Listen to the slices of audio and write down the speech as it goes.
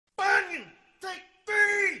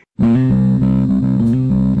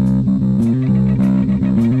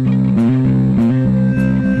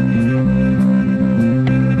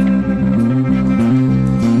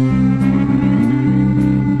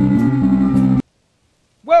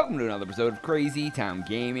welcome to another episode of Crazy Town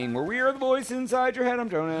Gaming, where we are the voice inside your head. I'm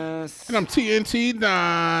Jonas. And I'm TNT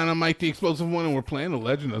Don. I'm Mike the Explosive One, and we're playing The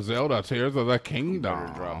Legend of Zelda, Tears of the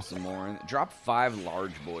Kingdom. Drop some more. Drop 5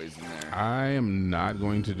 large boys in there. I am not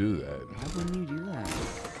going to do that. Why wouldn't you do that?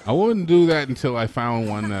 I wouldn't do that until I found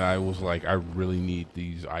one that I was like, I really need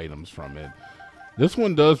these items from it. This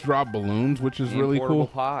one does drop balloons, which is really portable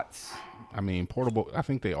cool. Pots. I mean, portable. I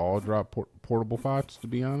think they all drop portable pots, to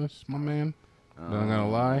be honest, my man. Not gonna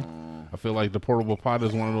lie. I feel like the portable pot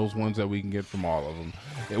is one of those ones that we can get from all of them.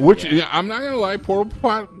 Which, yeah, I'm not gonna lie, portable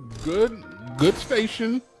pot, good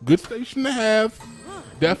station to have.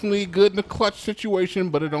 Definitely good in a clutch situation,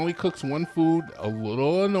 but it only cooks one food. A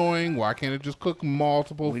little annoying. Why can't it just cook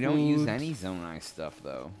multiple foods? We don't use any Zonai stuff,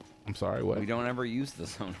 though. I'm sorry, what? We don't ever use the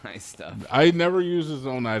Zonai stuff. I never use the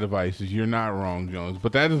Zonai devices. You're not wrong, Jones.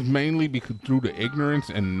 But that is mainly because through the ignorance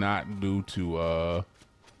and not due to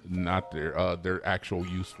not their actual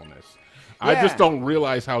usefulness. Yeah. I just don't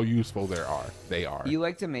realize how useful they are. You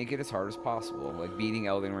like to make it as hard as possible, like beating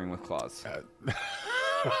Elden Ring with claws.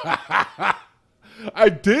 I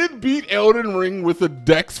did beat Elden Ring with a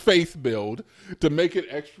Dex Faith build to make it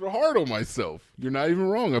extra hard on myself. You're not even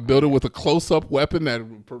wrong. I built it with a close-up weapon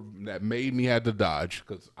that made me have to dodge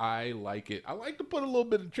because I like it. I like to put a little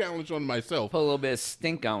bit of challenge on myself. Put a little bit of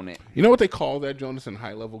stink on it. You know what they call that, Jonas, in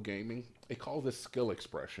high-level gaming? They call this skill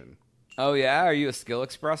expression. Oh, yeah? Are you a skill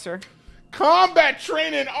expresser? Combat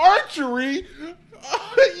training archery?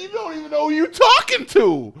 You don't even know who you're talking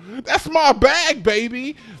to. That's my bag,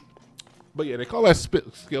 baby. But yeah, they call that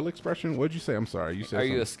skill expression. What'd you say? I'm sorry. You said Are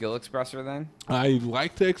you a skill expresser then? I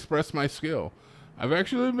like to express my skill. I've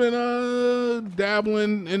actually been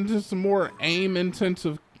dabbling into some more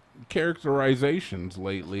aim-intensive characterizations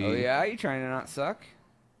lately. Oh yeah, you trying to not suck?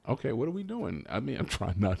 Okay, what are we doing? I mean, I'm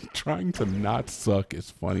trying to not suck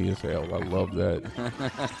is funny as hell. I love that.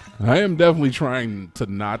 I am definitely trying to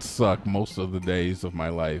not suck most of the days of my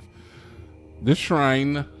life. This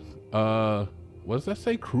shrine, what does that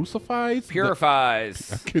say? Crucifies?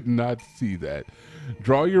 Purifies. I could not see that.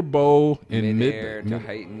 Draw your bow in mid-air to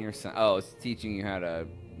heighten your... Oh, it's teaching you how to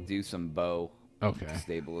do some bow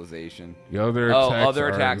stabilization. The other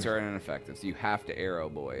attacks are ineffective, so you have to arrow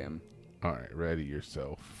boy him. All right, ready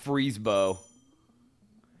yourself. Freeze bow.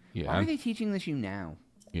 Yeah. Why are they teaching this you now?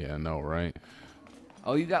 Yeah, I know, right?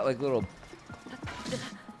 Oh, you got like little...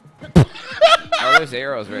 Oh, there's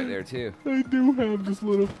arrows right there, too. I do have this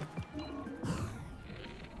little...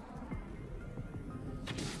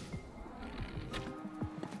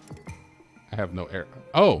 I have no air.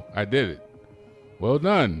 Oh, I did it. Well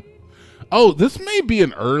done. Oh, this may be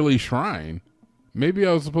an early shrine. Maybe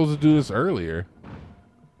I was supposed to do this earlier.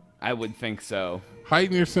 I would think so.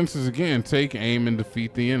 Heighten your senses again. Take aim and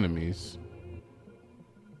defeat the enemies.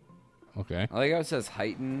 Okay. I like how it says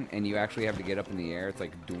heighten, and you actually have to get up in the air. It's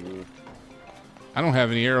like dual. I don't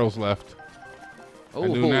have any arrows left. Oh, I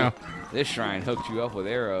do now. This shrine hooked you up with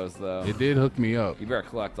arrows, though. It did hook me up. You better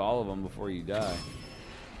collect all of them before you die.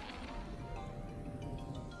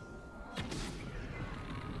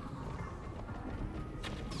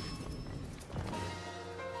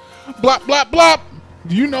 Blop, blop, blop.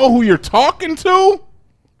 Do you know who you're talking to?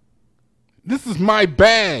 This is my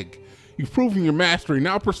bag. You've proven your mastery.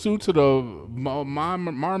 Now pursue to the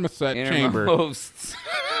marmoset chamber.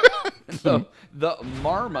 The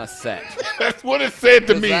marmoset. That's what it said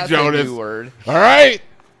to me, that's Jonas. A new word. All right.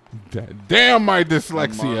 Damn my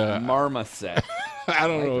dyslexia. Marmoset. I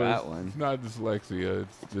don't know. That one. It's not dyslexia.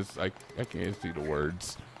 It's just I can't see the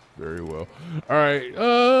words very well. All right.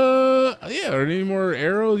 Yeah. Are there any more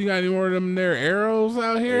arrows? You got any more of them there arrows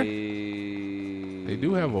out here? They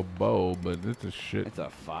do have a bow, but it's a shit. It's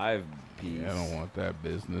a 5-piece. Yeah, I don't want that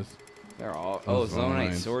business. They're all. Oh,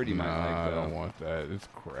 Zonite sword. You might like. I don't want that. It's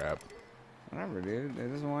crap. Whatever, dude. It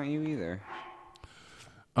doesn't want you either.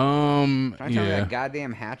 Can I tell you that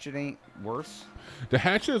goddamn hatchet ain't worse? The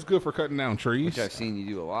hatchet is good for cutting down trees. Which I've seen you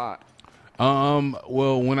do a lot.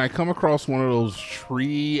 Well, when I come across one of those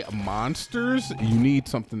tree monsters, you need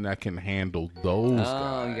something that can handle those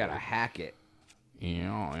guys. You gotta hack it.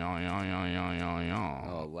 Yeah.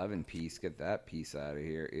 Oh, 11-piece. Get that piece out of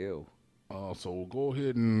here. Ew. So we'll go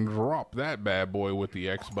ahead and drop that bad boy with the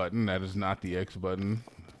X button. That is not the X button.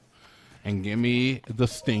 And give me the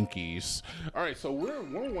stinkies. All right, so we're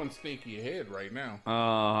one stinky ahead right now. Oh,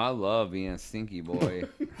 I love being a stinky boy.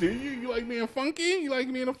 Do you? You like being funky? You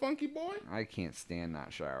like being a funky boy? I can't stand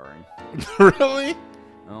not showering. Really?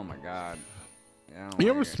 Oh my god. You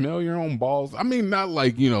ever smell your own balls? I mean, not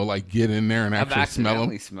like, you know, like get in there and actually smell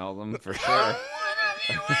them. I've smell them for sure.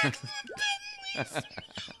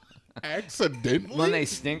 Accidentally? When they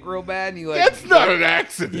stink real bad, and you like. That's not an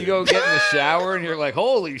accident. You go get in the shower, and you're like,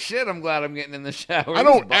 "Holy shit! I'm glad I'm getting in the shower." I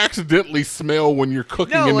don't accidentally smell when you're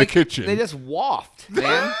cooking in the kitchen. They just waft,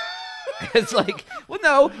 man. It's like, well,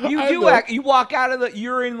 no, you walk out of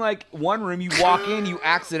you're in like one room, you walk in, you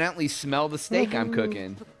accidentally smell the steak I'm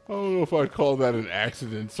cooking. I don't know if I'd call that an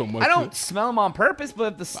accident so much. I don't smell them on purpose,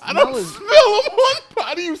 but if the smell I don't smell them on.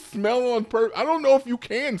 How do you smell on purpose? I don't know if you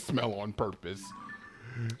can smell on purpose.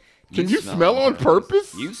 Can you smell on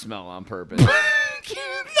purpose? You smell on purpose.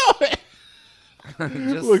 No.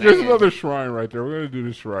 Look, there's another shrine right there. We're gonna do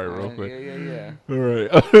the shrine real quick. Yeah. All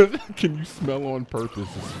right. Can you smell on purpose?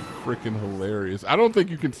 It's freaking hilarious. I don't think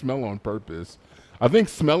you can smell on purpose. I think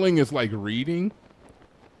smelling is like reading.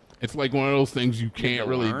 It's like one of those things you can't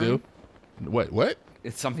really do. What?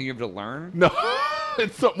 It's something you have to learn? No.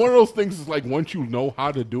 It's one of those things is like once you know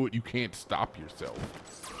how to do it, you can't stop yourself.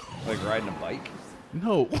 Like riding a bike?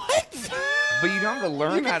 No. What? But you don't have to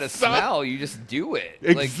learn how to smell. You just do it.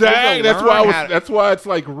 Exactly. That's why it's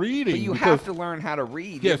like reading. But you have to learn how to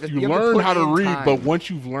read. Yes, you learn how to read. But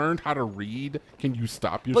once you've learned how to read, can you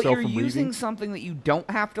stop yourself from reading? But you're using something that you don't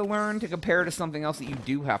have to learn to compare to something else that you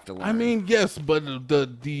do have to learn. I mean, yes, but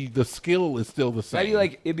the skill is still the same.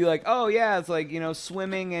 It'd be like, oh yeah, it's like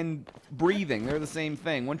swimming and breathing. They're the same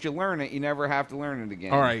thing. Once you learn it, you never have to learn it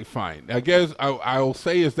again. All right, fine. I guess I'll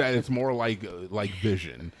say is that it's more like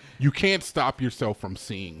vision. You can't stop yourself from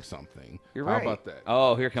seeing something. You're right. How about that?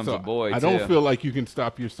 Oh, here comes a boy, I don't feel like you can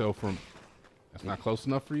stop yourself from... That's not close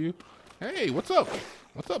enough for you? Hey, what's up?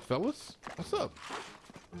 What's up, fellas? What's up?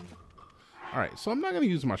 All right, so I'm not going to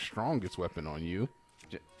use my strongest weapon on you.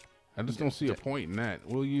 I just don't see a point in that.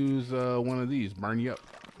 We'll use one of these. Burn you up.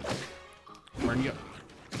 Burn you up.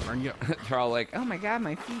 Burn you up. They're all like, oh my god,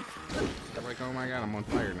 my feet. They're like, oh my god, I'm on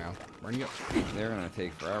fire now. Burn you up. They're going to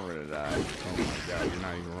take forever to die. Oh my god, you're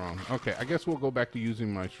not even wrong. Okay, I guess we'll go back to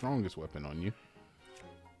using my strongest weapon on you.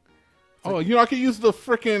 Oh, I can use the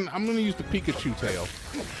frickin'... I'm going to use the Pikachu tail.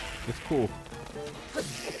 It's cool.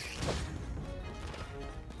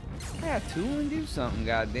 Yeah, tool and do something,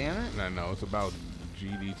 goddammit. I know, it's about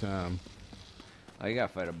GD time. Oh, you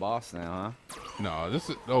gotta fight a boss now, huh? No, this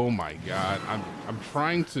is... Oh my god. I'm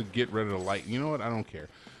trying to get rid of the light. You know what? I don't care.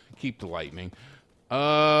 Keep the lightning.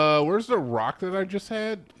 Where's the rock that I just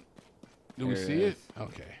had? Do we see it?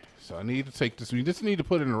 Okay. So I need to take this. We just need to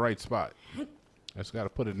put it in the right spot. I just got to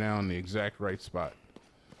put it down in the exact right spot.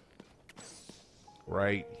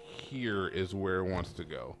 Right here is where it wants to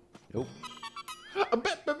go. Nope.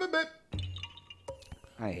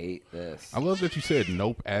 I hate this. I love that you said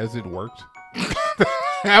nope as it worked.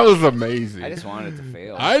 That was amazing. I just wanted it to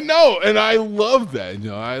fail. I know, and I love that.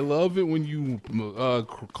 I love it when you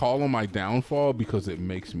call on my downfall because it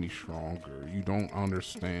makes me stronger. You don't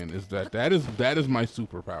understand. That is my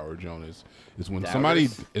superpower, Jonas. Is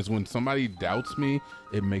when somebody doubts me,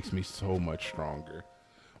 it makes me so much stronger.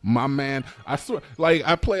 My man, I swear, like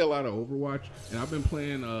I play a lot of Overwatch, and I've been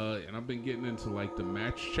playing, and I've been getting into like the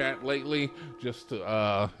match chat lately, just to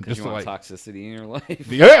like toxicity in your life.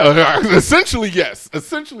 Yeah, essentially yes,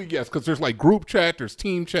 because there's like group chat, there's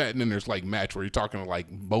team chat, and then there's like match where you're talking to like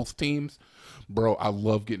both teams. Bro, I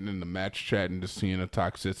love getting in the match chat and just seeing a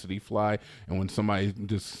toxicity fly. And when somebody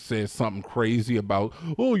just says something crazy about,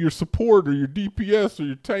 oh, your support or your DPS or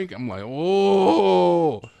your tank, I'm like,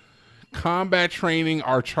 oh. Combat training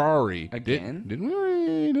Archery. Again? Didn't we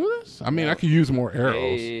already do this? I mean, I could use more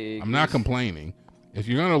arrows. I'm not complaining. If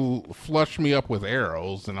you're going to flush me up with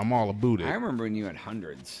arrows, then I'm all about it. I remember when you had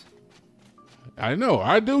hundreds. I know.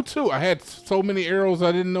 I do, too. I had so many arrows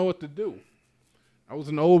I didn't know what to do. I was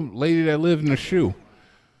an old lady that lived in a shoe.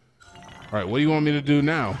 All right, what do you want me to do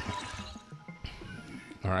now?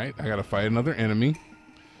 All right, I got to fight another enemy.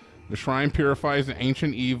 The shrine purifies the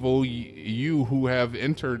ancient evil. You who have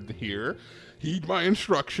entered here, heed my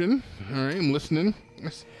instruction. All right, I'm listening.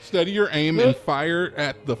 Steady your aim and fire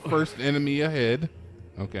at the first enemy ahead.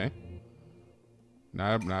 Okay.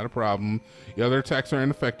 Not a problem. The other attacks are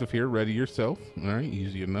ineffective here. Ready yourself. All right,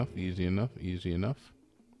 easy enough, easy enough, easy enough.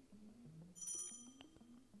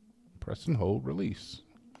 Press and hold, release.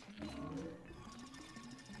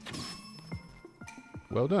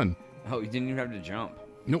 Well done. Oh, you didn't even have to jump.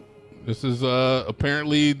 Nope. This is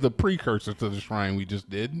apparently the precursor to the shrine we just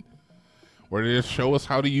did, where they just show us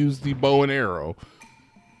how to use the bow and arrow.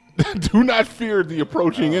 Do not fear the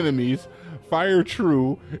approaching enemies. Fire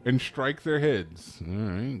true and strike their heads. All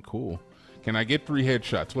right, cool. Can I get 3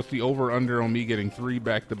 headshots? What's the over-under on me getting 3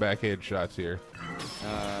 back-to-back headshots here?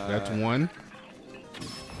 That's 1,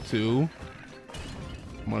 2.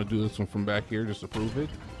 I'm going to do this one from back here just to prove it.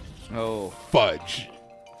 Oh. Fudge.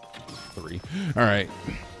 3. All right.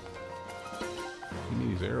 Give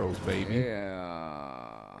me these arrows, baby.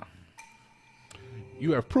 Yeah.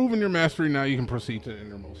 You have proven your mastery. Now you can proceed to the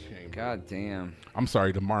innermost chamber. God damn. I'm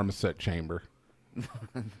sorry, the marmoset chamber. The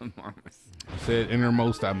marmoset. I said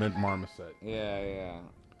innermost, I meant marmoset. Yeah.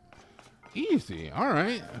 Easy. All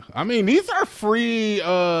right. I mean, these are free. These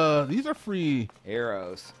are free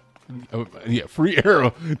arrows. Yeah, free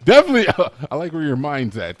arrow. Definitely. I like where your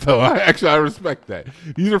mind's at. So I respect that.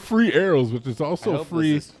 These are free arrows, which is also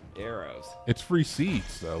free. Arrows. It's free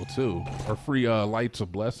seeds though too, or free lights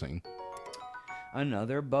of blessing.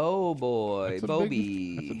 Another bow boy,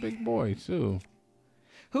 Bobby. That's a big boy too.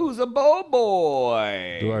 Who's a bow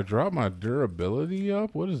boy? Do I drop my durability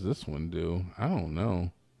up? What does this one do? I don't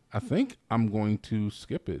know. I think I'm going to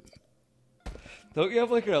skip it. Don't you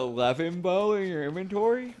have like an 11 bow in your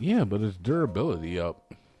inventory? Yeah, but it's durability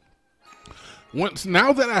up.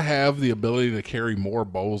 Now that I have the ability to carry more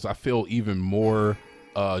bows, I feel even more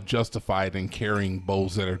justified in carrying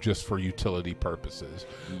bows that are just for utility purposes.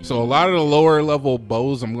 So a lot of the lower level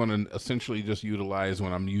bows I'm going to essentially just utilize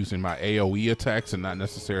when I'm using my AoE attacks and not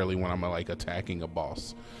necessarily when I'm like attacking a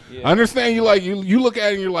boss. Yeah. I understand you look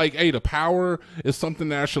at it and you're like, hey, the power is something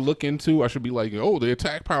that I should look into. I should be like, oh, the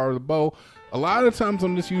attack power of the bow. A lot of times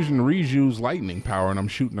I'm just using Riju's lightning power and I'm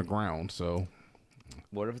shooting the ground. So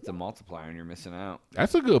what if it's a multiplier and you're missing out?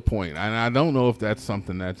 That's a good point. And I don't know if that's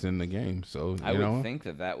something that's in the game. So I would think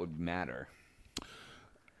that would matter.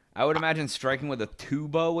 I would imagine striking with a 2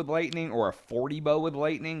 bow with lightning or a 40 bow with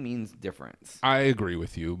lightning means difference. I agree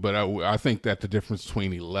with you, but I think that the difference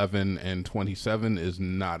between 11 and 27 is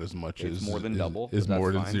not as much as more than double. Is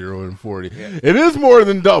more than 0 and 40. Yeah. It is more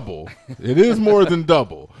than double. It is more than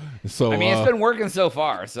double. So I mean, it's been working so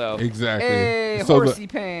far. So exactly. Hey, so horsey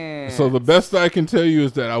pants. So the best I can tell you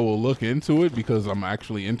is that I will look into it because I'm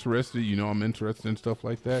actually interested. You know, I'm interested in stuff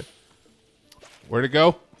like that. Where'd it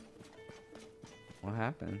go? What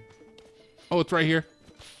happened? Oh, it's right here.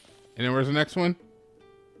 And then where's the next one?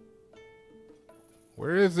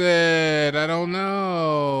 Where is it? I don't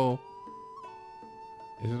know.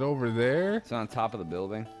 Is it over there? It's on top of the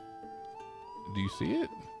building. Do you see it?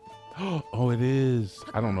 Oh, it is.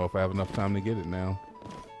 I don't know if I have enough time to get it now.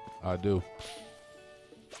 I do.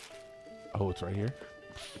 Oh, it's right here.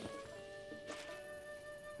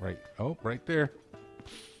 Right. Oh, right there.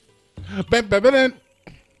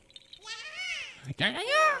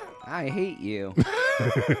 I hate you.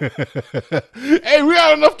 Hey, we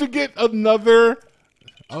got enough to get another.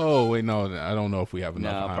 Oh wait, no, I don't know if we have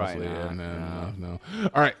enough. No, honestly. probably not. No.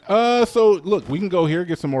 All right. So look, we can go here,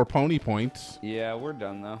 get some more pony points. Yeah, we're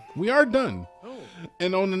done though. We are done. Oh.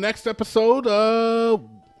 And on the next episode,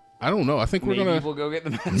 I don't know. I think we'll go get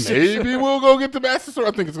the master. Maybe we'll go get the master sword.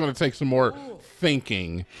 I think it's gonna take some more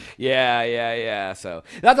thinking. Yeah. So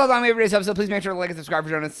that's all time we have for today's episode. Please make sure to like and subscribe for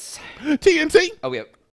Jonas. TNT. Oh, yep.